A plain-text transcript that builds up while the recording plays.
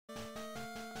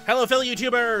Hello fellow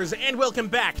YouTubers, and welcome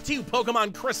back to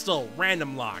Pokémon Crystal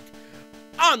Randomlocke.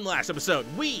 On last episode,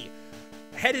 we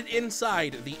headed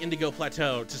inside the Indigo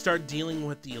Plateau to start dealing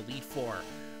with the Elite Four.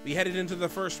 We headed into the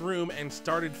first room and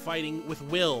started fighting with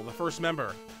Will, the first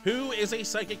member, who is a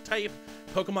Psychic-type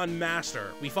Pokemon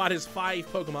Master. We fought his 5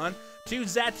 Pokemon, 2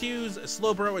 Zatus, a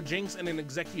Slowbro, a Jinx, and an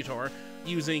Executor,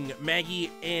 using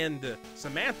Maggie and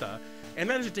Samantha, and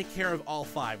managed to take care of all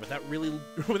 5 without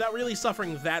really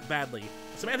suffering that badly.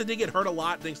 Samantha did get hurt a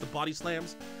lot thanks to body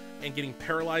slams and getting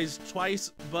paralyzed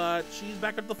twice, but she's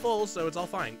back up to full, so it's all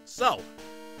fine. So,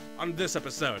 on this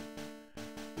episode,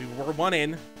 we were 1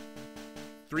 in,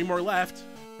 3 more left.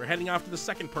 We're heading off to the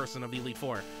second person of the Elite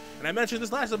Four. And I mentioned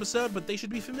this last episode, but they should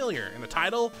be familiar, and the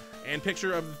title and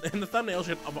picture and the thumbnail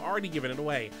should have already given it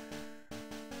away.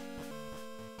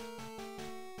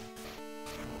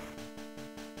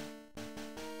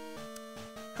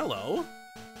 Hello.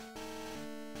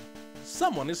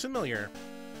 Someone is familiar.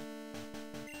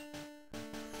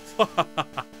 I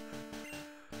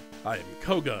am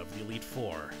Koga of the Elite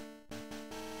Four.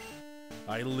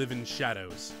 I live in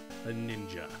shadows, a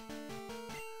ninja.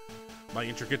 My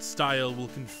intricate style will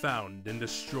confound and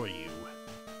destroy you.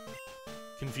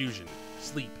 Confusion,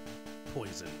 sleep,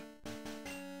 poison.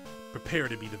 Prepare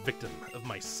to be the victim of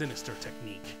my sinister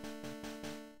technique.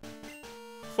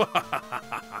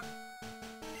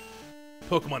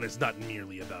 Pokemon is not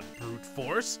merely about brute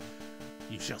force.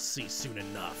 You shall see soon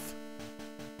enough.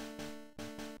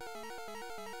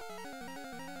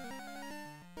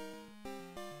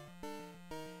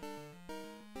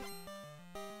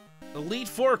 Elite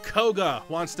Four Koga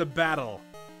wants to battle.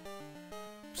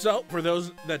 So, for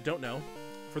those that don't know,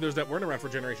 for those that weren't around for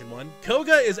Generation 1,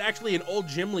 Koga is actually an old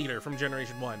gym leader from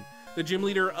Generation 1, the gym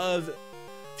leader of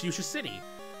Fuchsia City.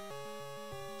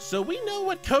 So we know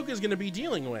what Koga's going to be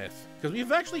dealing with, because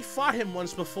we've actually fought him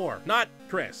once before. Not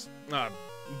Chris.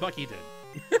 Bucky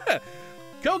did.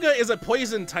 Koga is a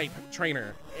poison-type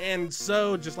trainer, and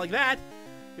so, just like that,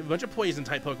 we have a bunch of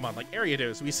poison-type Pokemon, like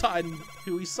Ariados,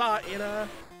 who we saw in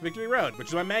Victory Road, which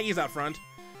is why Maggie's out front,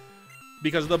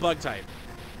 because of the Bug-type.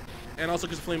 And also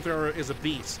because Flamethrower is a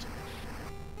beast.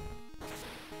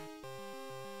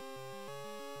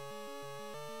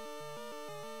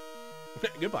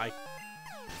 Goodbye.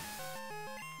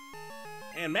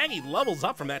 And Maggie levels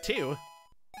up from that, too.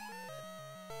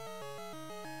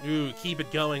 Ooh, keep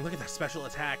it going. Look at that special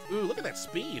attack. Ooh, look at that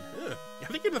speed. Ugh. I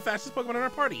think you're the fastest Pokemon in our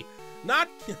party. Not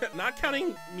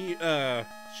counting me,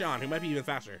 Sean, who might be even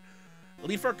faster.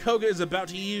 Elite Four Koga is about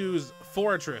to use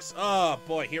Fortress. Oh,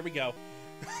 boy, here we go.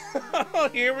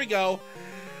 Here we go.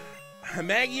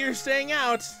 Maggie, you're staying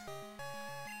out.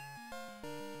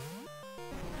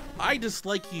 I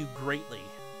dislike you greatly.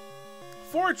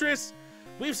 Fortress,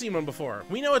 we've seen one before.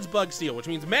 We know it's Bug Steel, which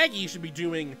means Maggie should be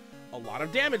doing a lot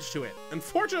of damage to it.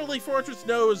 Unfortunately, Fortress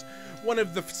knows one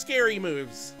of the scary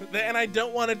moves, and I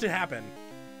don't want it to happen.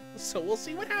 So we'll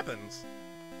see what happens.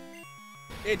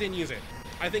 It didn't use it.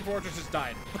 I think Fortress just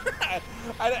died.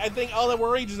 I think all that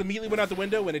worry just immediately went out the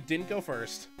window when it didn't go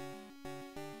first.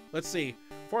 Let's see.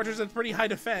 Fortress has pretty high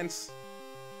defense.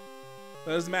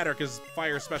 That doesn't matter because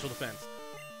fire is special defense.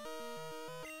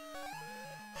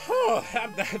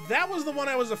 That was the one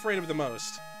I was afraid of the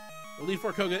most. Elite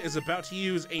Four Koga is about to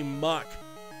use a Muck.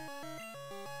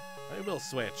 I will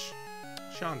switch.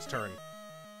 Sean's turn.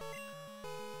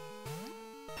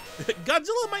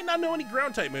 Godzilla might not know any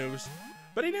ground-type moves,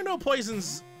 but he do know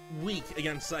Poison's weak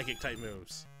against Psychic-type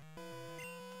moves.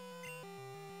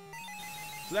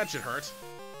 So that should hurt.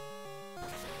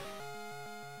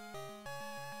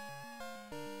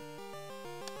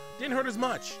 Didn't hurt as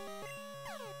much.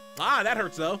 Ah, that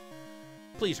hurts though.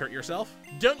 Please hurt yourself.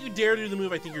 Don't you dare do the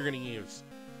move I think you're gonna use.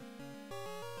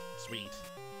 Sweet.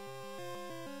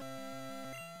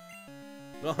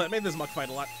 Well, that made this Muck fight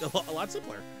a lot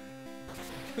simpler.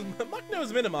 Muck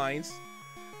knows Minimize,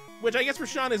 which I guess for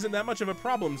Sean isn't that much of a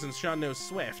problem since Sean knows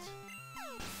Swift.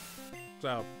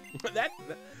 So,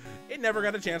 it never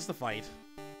got a chance to fight.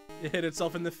 It hit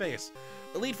itself in the face.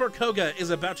 Elite Four Koga is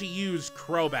about to use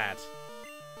Crobat.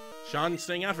 Sean's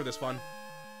staying out for this one.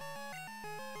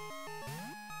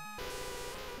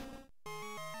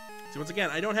 So once again,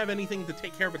 I don't have anything to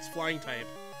take care of its flying type,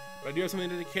 but I do have something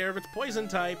to take care of its poison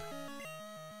type.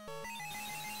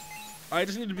 I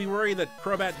just need to be worried that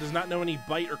Crobat does not know any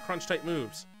bite or crunch type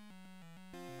moves,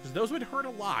 because those would hurt a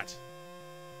lot.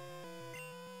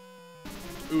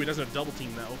 Ooh, it doesn't have double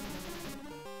team though,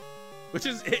 which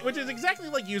is exactly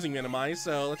like using Minimize.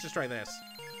 So let's just try this.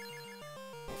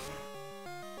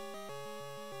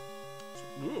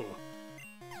 Ooh.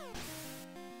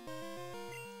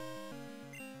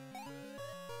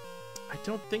 I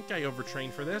don't think I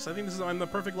overtrained for this. I think this is on the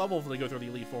perfect level to go through the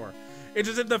Elite Four. It's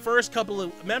just that the first couple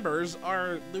of members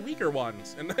are the weaker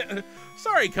ones. And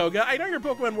sorry, Koga, I know your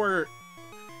Pokemon were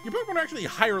actually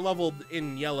higher leveled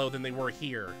in yellow than they were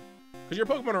here. Because your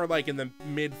Pokemon are like in the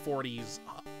mid 40s,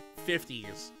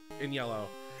 50s in yellow.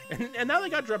 And now they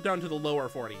got dropped down to the lower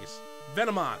 40s.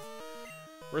 Venomoth.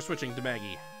 We're switching to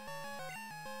Maggie.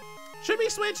 Should we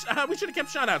switch? We should have kept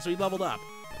Shot out so he leveled up.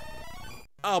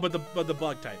 Oh, but the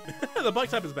bug type. The bug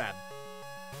type is bad.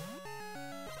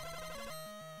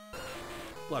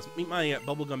 Plus, meet my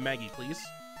Bubblegum Maggie, please.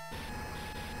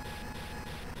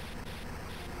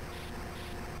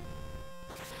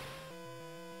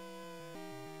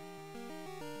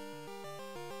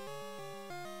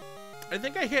 I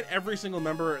think I hit every single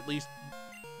member at least.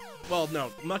 Well,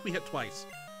 no, Muck we hit twice,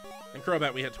 and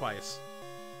Crobat we hit twice.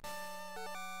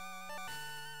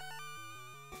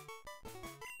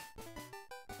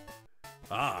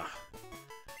 Ah,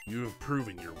 you have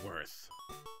proven your worth.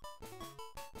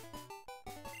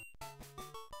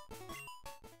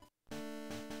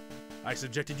 I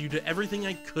subjected you to everything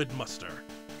I could muster,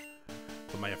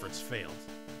 but my efforts failed.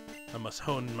 I must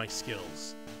hone my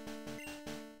skills.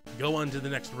 Go on to the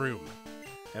next room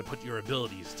and put your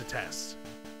abilities to test.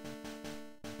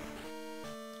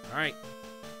 Alright.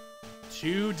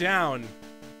 2 down.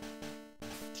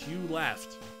 2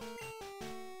 left.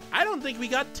 I don't think we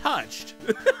got touched.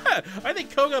 I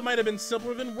think Koga might have been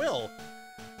simpler than Will.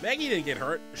 Maggie didn't get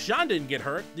hurt. Sean didn't get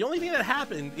hurt. The only thing that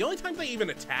happened, the only time they even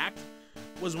attacked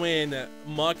was when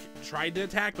Muck tried to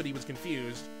attack, but he was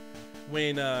confused.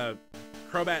 When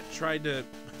Crobat tried to...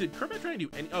 Did Crobat try to do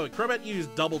any... Oh, Crobat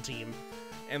used Double Team,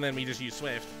 and then we just used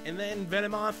Swift. And then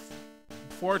Venomoth,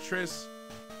 Fortress,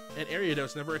 and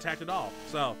Ariados never attacked at all.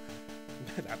 So,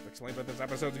 that explains that this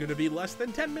episode's going to be less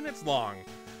than 10 minutes long.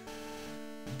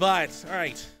 But,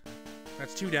 alright.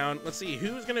 That's 2 down. Let's see,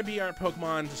 who's going to be our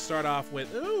Pokemon to start off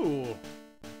with? Ooh.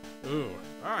 Ooh.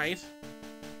 Alright.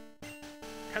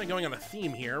 Kind of going on a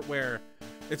theme here, where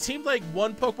it seemed like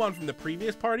one Pokemon from the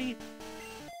previous party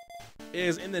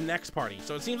is in the next party.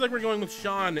 So it seems like we're going with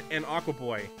Sean and Aqua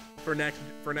Boy for the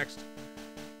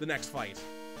next fight.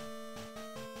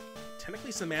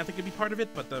 Technically Samantha could be part of it,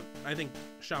 but I think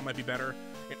Sean might be better,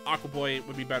 and Aqua Boy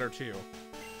would be better too.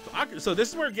 So this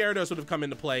is where Gyarados would have come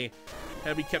into play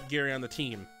had we kept Gary on the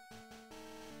team.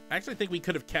 I actually think we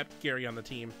could have kept Gary on the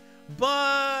team,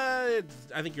 but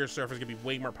I think your Surf is going to be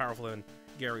way more powerful than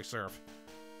Gary's Surf.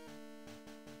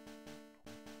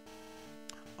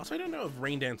 Also, I don't know if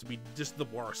Rain Dance would be just the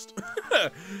worst.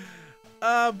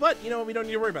 But, you know, we don't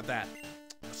need to worry about that.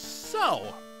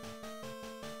 So,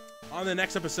 on the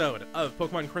next episode of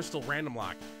Pokemon Crystal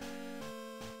Randomlocke,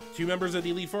 2 members of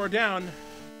the Elite Four are down,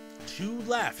 2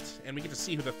 left, and we get to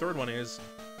see who the 3rd one is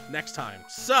next time.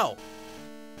 So,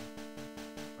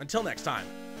 until next time,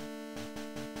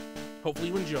 hopefully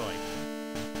you enjoy.